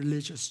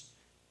non-religious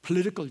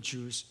political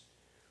Jews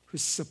who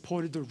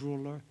supported the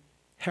ruler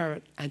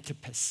Herod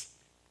Antipas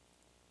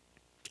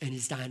and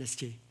his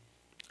dynasty.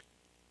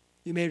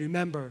 You may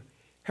remember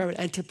Herod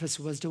Antipas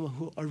was the one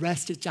who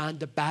arrested John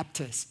the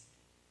Baptist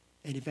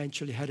and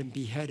eventually had him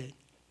beheaded.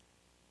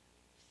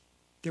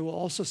 They were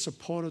also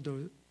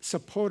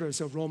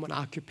supporters of Roman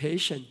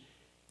occupation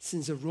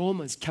since the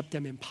Romans kept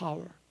them in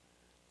power.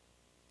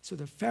 So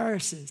the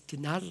Pharisees did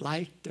not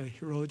like the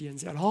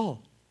Herodians at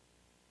all.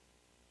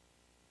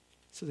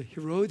 So the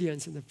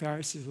Herodians and the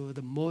Pharisees were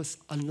the most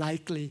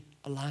unlikely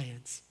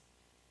alliance.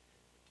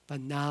 But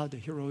now the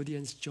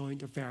Herodians joined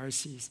the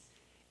Pharisees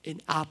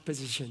in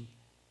opposition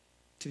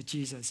to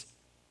Jesus,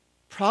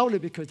 probably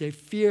because they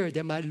feared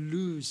they might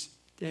lose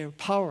their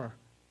power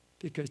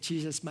because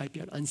Jesus might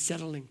be an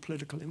unsettling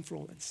political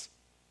influence.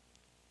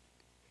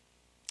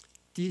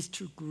 These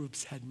two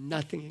groups had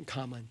nothing in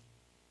common.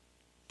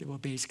 They were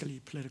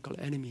basically political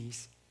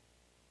enemies,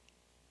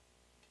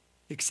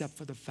 except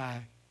for the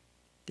fact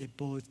they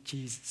both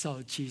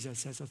saw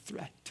Jesus as a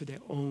threat to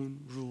their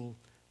own rule,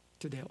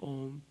 to their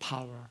own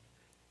power,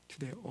 to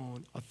their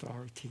own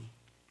authority.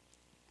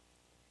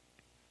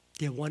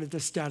 They wanted the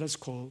status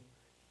quo,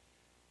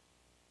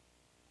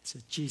 so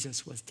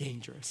Jesus was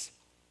dangerous.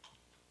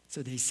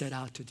 So they set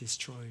out to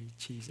destroy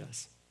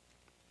Jesus.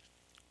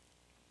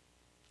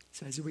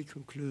 So as we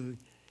conclude,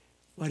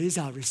 what is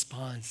our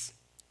response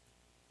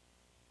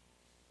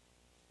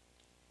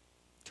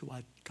to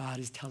what God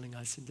is telling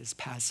us in this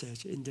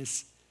passage, in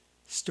this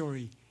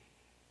story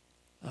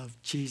of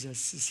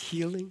Jesus'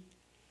 healing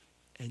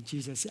and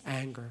Jesus'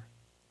 anger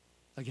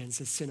against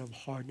the sin of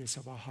hardness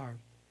of our heart.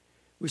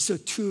 We saw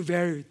two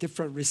very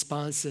different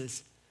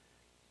responses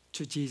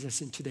to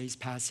Jesus in today's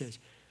passage.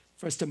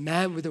 First, the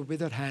man with the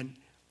withered hand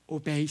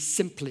obeyed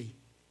simply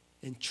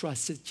and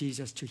trusted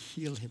Jesus to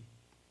heal him,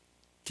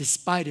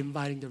 despite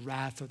inviting the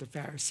wrath of the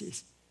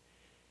Pharisees.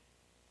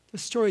 The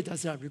story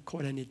does not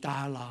record any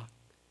dialogue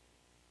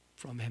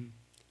from him,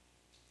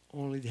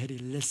 only that he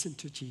listened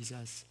to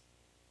Jesus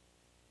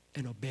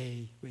and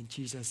obeyed when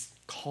Jesus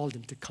called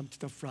him to come to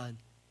the front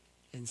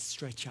and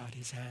stretch out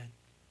his hand.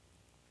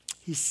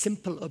 His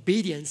simple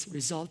obedience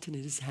resulted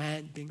in his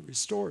hand being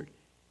restored.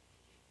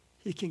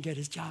 He can get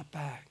his job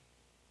back.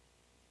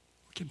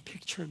 We can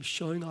picture him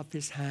showing off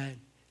his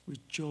hand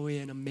with joy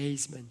and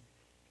amazement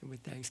and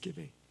with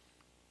thanksgiving.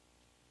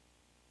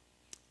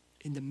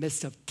 In the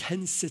midst of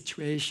tense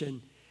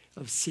situation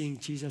of seeing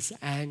Jesus'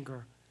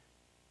 anger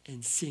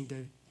and seeing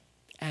the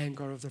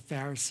anger of the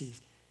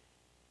Pharisees,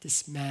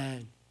 this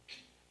man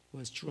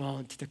was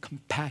drawn to the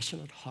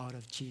compassionate heart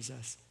of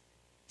Jesus.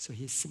 So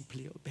he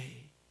simply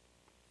obeyed,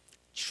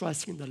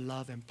 trusting the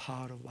love and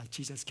power of what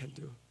Jesus can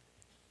do.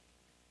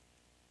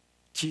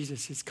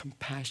 Jesus is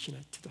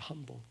compassionate to the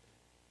humble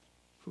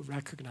who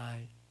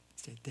recognize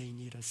that they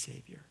need a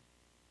Savior.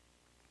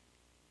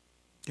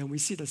 Then we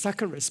see the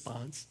second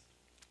response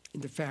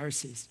in the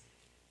Pharisees.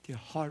 Their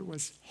heart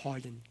was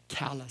hardened,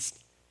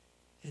 calloused,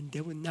 and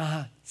they would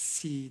not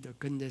see the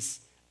goodness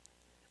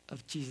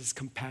of Jesus'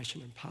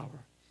 compassion and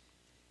power.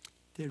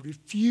 They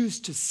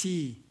refused to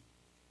see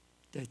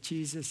that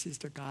Jesus is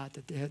the God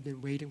that they had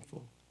been waiting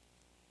for.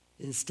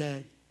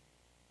 Instead,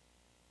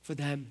 for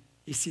them,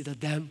 it's either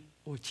them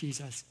or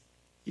Jesus.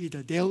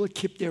 Either they will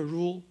keep their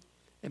rule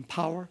and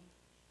power,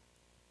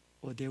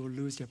 or they will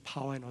lose their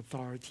power and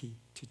authority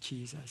to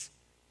Jesus.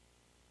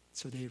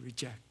 So they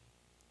reject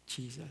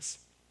Jesus.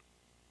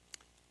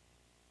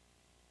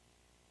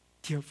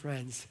 Dear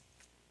friends,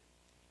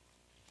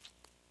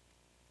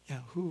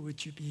 who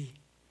would you be?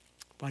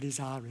 What is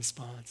our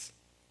response?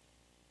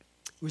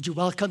 Would you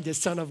welcome the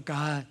Son of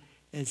God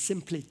and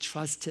simply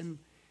trust him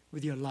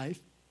with your life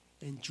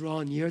and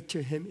draw near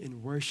to him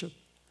in worship?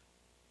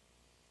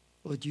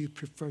 Or do you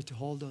prefer to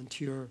hold on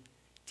to your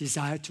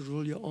desire to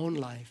rule your own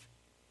life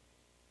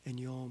and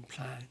your own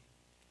plan?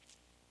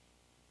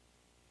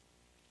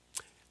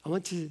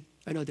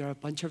 I know there are a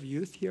bunch of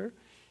youth here,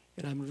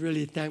 and I'm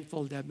really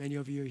thankful that many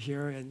of you are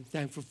here, and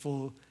thankful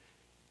for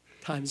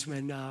times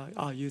when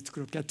our youth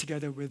group get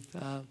together with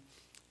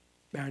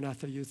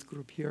Maranatha Youth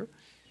Group here.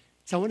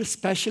 So I want to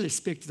especially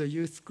speak to the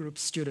youth group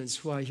students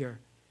who are here.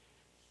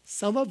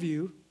 Some of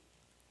you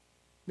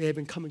may have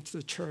been coming to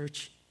the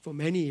church for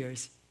many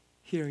years,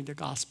 hearing the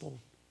gospel,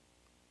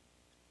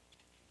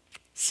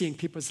 seeing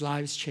people's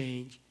lives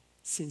change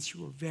since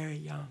you were very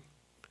young.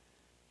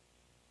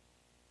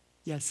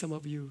 Yet some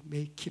of you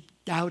may keep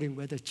doubting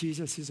whether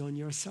Jesus is on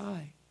your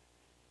side.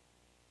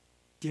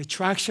 The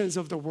attractions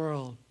of the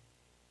world,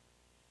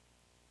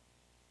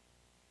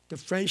 the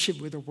friendship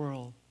with the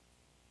world,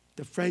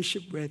 the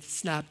friendship with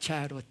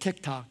Snapchat or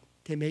TikTok,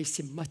 they may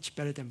seem much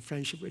better than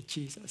friendship with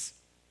Jesus.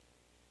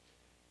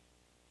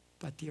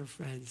 But dear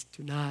friends,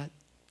 do not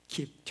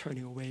keep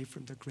turning away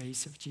from the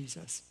grace of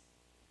Jesus.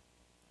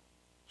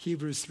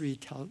 Hebrews 3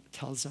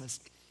 tells us,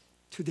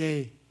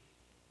 today,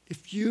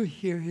 if you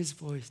hear his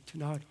voice, do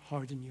not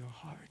harden your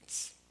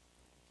hearts.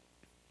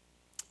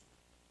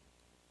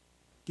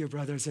 Dear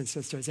brothers and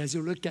sisters, as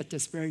you look at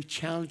this very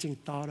challenging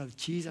thought of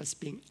Jesus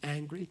being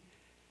angry,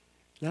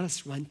 let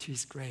us run to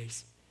his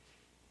grace.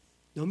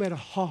 No matter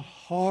how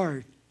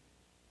hard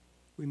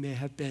we may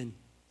have been,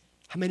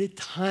 how many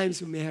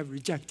times we may have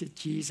rejected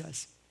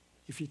Jesus,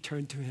 if you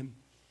turn to him,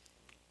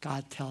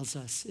 God tells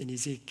us in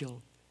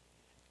Ezekiel,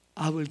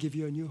 I will give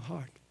you a new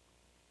heart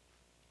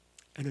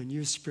and a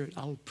new spirit.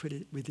 I will put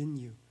it within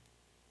you.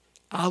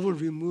 I will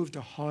remove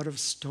the heart of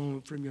stone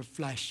from your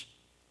flesh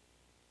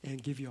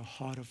and give you a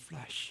heart of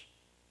flesh.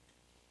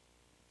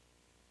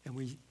 And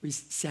we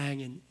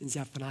sang in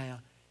Zephaniah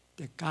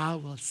that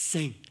God will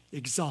sing,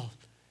 exalt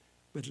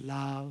with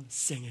loud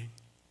singing.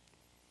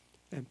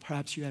 And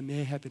perhaps you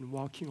may have been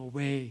walking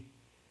away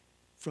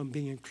from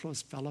being in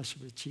close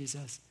fellowship with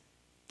Jesus.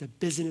 The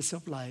business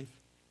of life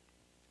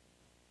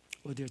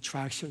or the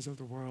attractions of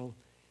the world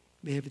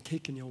may have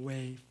taken you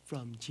away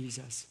from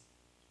Jesus.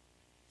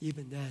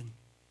 Even then,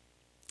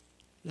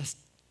 let's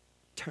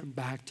turn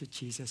back to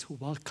Jesus, who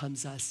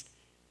welcomes us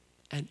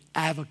and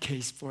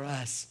advocates for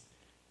us.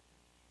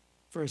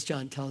 1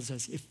 John tells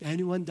us, if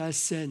anyone does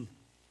sin,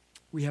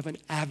 we have an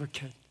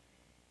advocate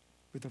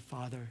with the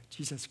Father,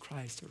 Jesus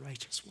Christ, the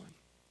righteous one.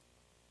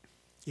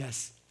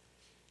 Yes,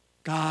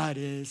 God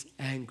is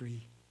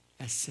angry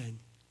at sin.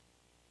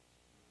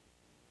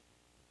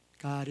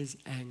 God is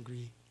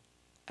angry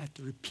at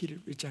the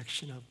repeated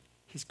rejection of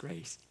his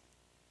grace,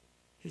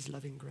 his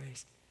loving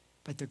grace.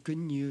 But the good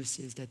news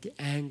is that the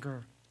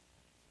anger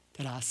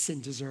that our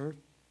sin deserved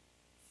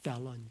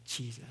fell on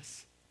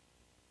Jesus.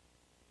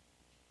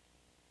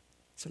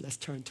 So let's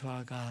turn to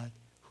our God,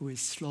 who is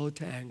slow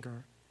to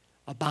anger,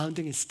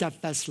 abounding in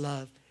steadfast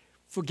love,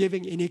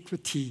 forgiving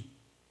iniquity,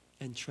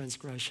 and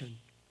transgression.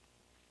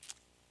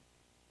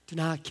 Do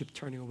not keep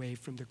turning away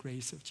from the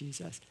grace of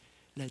Jesus.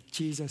 Let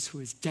Jesus, who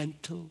is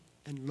gentle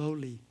and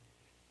lowly,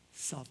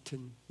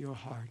 soften your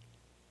heart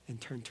and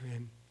turn to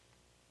him.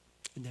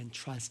 And then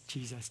trust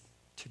Jesus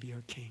to be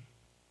your King.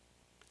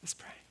 Let's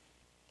pray.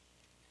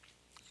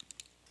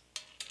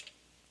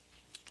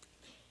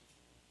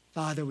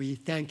 Father, we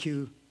thank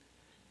you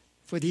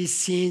for these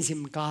scenes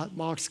in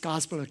Mark's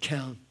gospel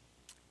account.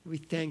 We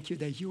thank you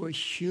that you are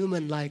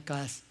human like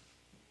us,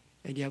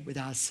 and yet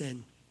without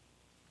sin.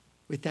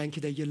 We thank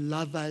you that you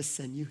love us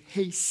and you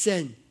hate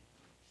sin.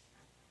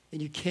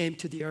 And you came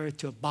to the earth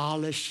to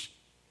abolish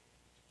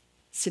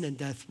sin and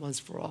death once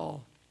for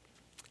all.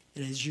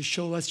 And as you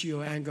show us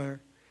your anger,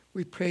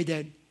 we pray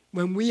that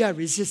when we are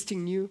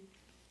resisting you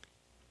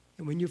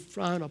and when you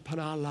frown upon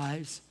our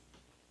lives,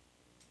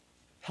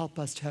 help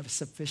us to have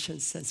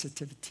sufficient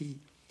sensitivity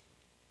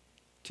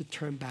to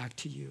turn back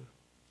to you.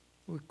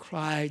 We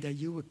cry that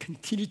you will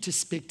continue to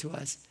speak to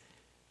us.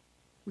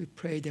 We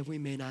pray that we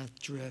may not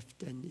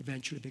drift and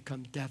eventually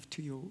become deaf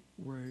to your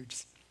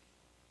words.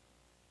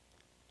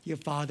 Dear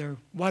Father,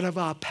 whatever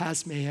our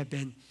past may have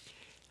been,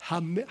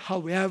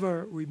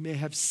 however we may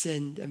have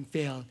sinned and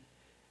failed,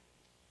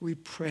 we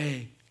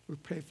pray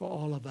for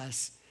all of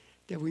us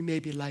that we may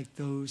be like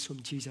those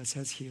whom Jesus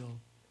has healed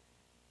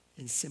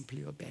and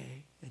simply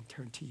obey and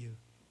turn to you.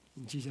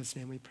 In Jesus'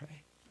 name we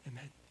pray.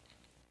 Amen.